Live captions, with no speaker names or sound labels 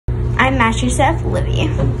I'm Master Chef Livy.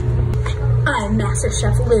 I'm Master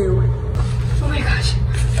Chef Lou. Oh my gosh,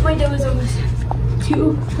 my dough is almost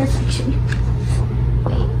to perfection.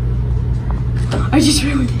 Wait. I just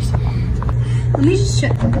ruined it. Let me just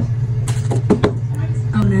check.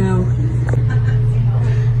 Oh no.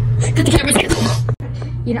 Cut the camera.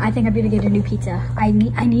 You know, I think I'm gonna get a new pizza. I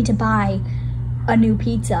need to buy a new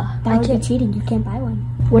pizza. That would be cheating. You can't buy one.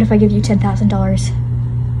 What if I give you $10,000?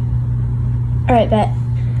 All right, bet.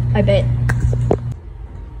 I bet.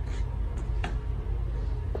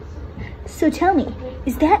 So tell me,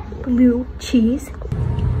 is that blue cheese?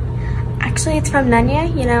 Actually, it's from Nanya.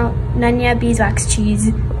 You know, Nanya beeswax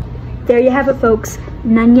cheese. There you have it, folks.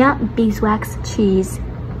 Nanya beeswax cheese.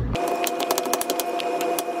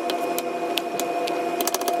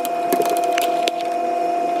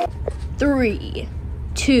 Three,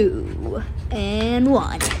 2, and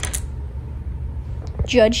 1.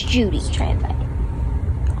 Judge Judy. Let's try and bite.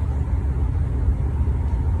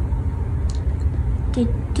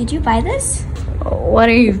 Did you buy this? What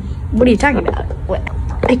are you talking about? What?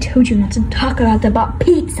 I told you not to talk about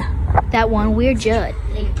pizza. That one weird judge.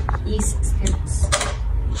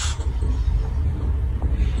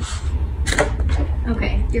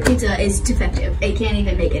 Okay, your pizza is defective. I can't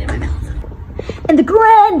even make it in my mouth. And the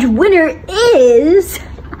grand winner is...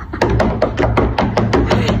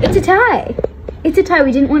 It's a tie. It's a tie.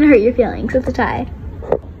 We didn't want to hurt your feelings. It's a tie.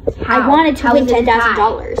 How? I wanted to How win is it a tie?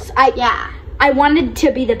 $10,000. Yeah. I wanted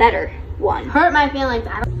to be the better one. Hurt my feelings.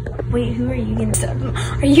 Wait, who are you gonna sub?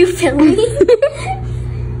 Are you filming?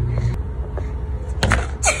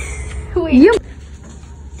 Wait.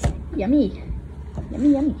 Yummy.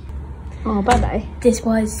 Yummy, yummy. Oh, bye-bye. This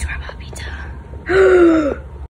was store-bought pizza.